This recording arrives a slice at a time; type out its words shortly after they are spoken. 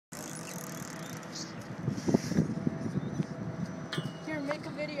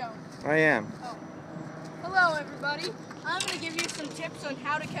video? I am. Oh. Hello everybody. I'm going to give you some tips on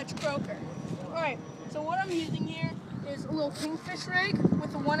how to catch croaker. Alright, so what I'm using here is a little kingfish rig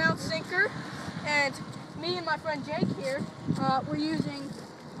with a 1-ounce sinker. And me and my friend Jake here, I'm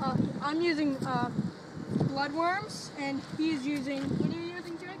using bloodworms, and he's using, what are you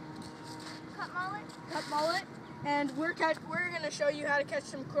using, Jake? Cut mullet. Cut mullet. And we're going to show you how to catch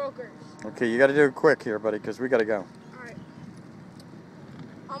some croakers. Okay, you got to do it quick here, buddy, because we got to go. Alright.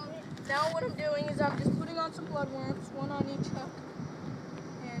 Now what I'm doing is I'm just putting on some bloodworms, one on each hook.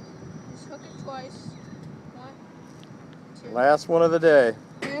 And just hook it twice. 1, 2. Last one of the day.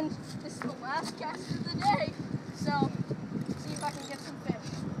 And this is the last cast of the day. So, let's see if I can get some fish.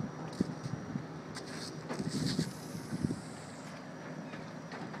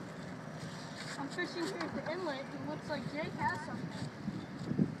 I'm fishing here at the inlet. It looks like Jake has something.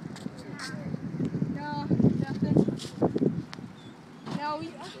 No, nothing. Now,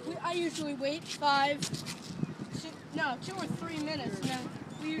 I usually wait 2 or 3 minutes, and then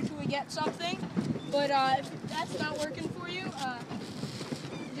we usually get something. But if that's not working for you,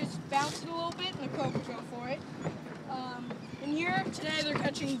 just bounce it a little bit, and the croakers go for it. In here today, they're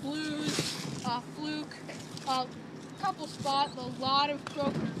catching blues, fluke, a couple spots, a lot of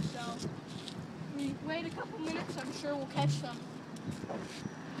croakers. So we wait a couple minutes. I'm sure we'll catch some.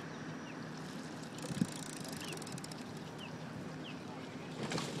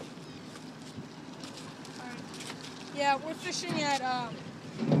 Yeah, we're fishing at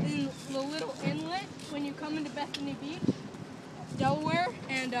in the little inlet when you come into Bethany Beach, Delaware,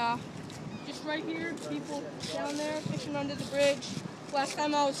 and just right here, people down there fishing under the bridge. Last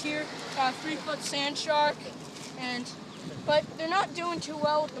time I was here, 3-foot sand shark, but they're not doing too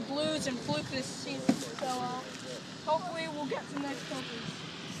well with the blues and fluke this season, so hopefully we'll get some next croakers.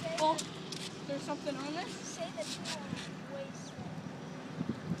 Oh, there's something on this? Say the waste.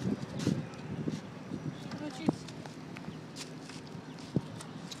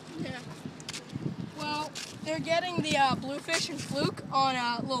 Yeah. Well, they're getting the bluefish and fluke on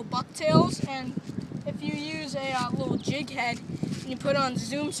little bucktails, and if you use a little jig head and you put on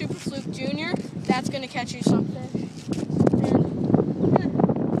Zoom Super Fluke Junior, that's going to catch you some fish. And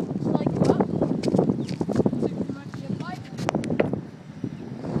just like up. Super much jig bite.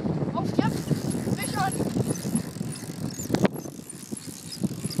 Oh, yep, fish on.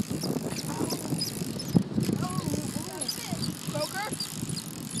 Croaker?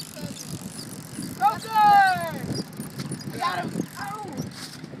 Croaker! Got him! Oh!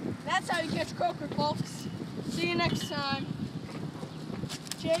 That's how you catch croaker, folks. See you next time.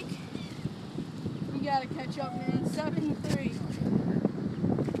 Jake, we gotta catch up, man. 7-3.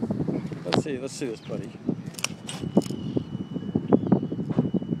 Let's see this, buddy.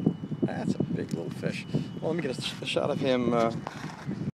 That's a big little fish. Well, let me get a shot of him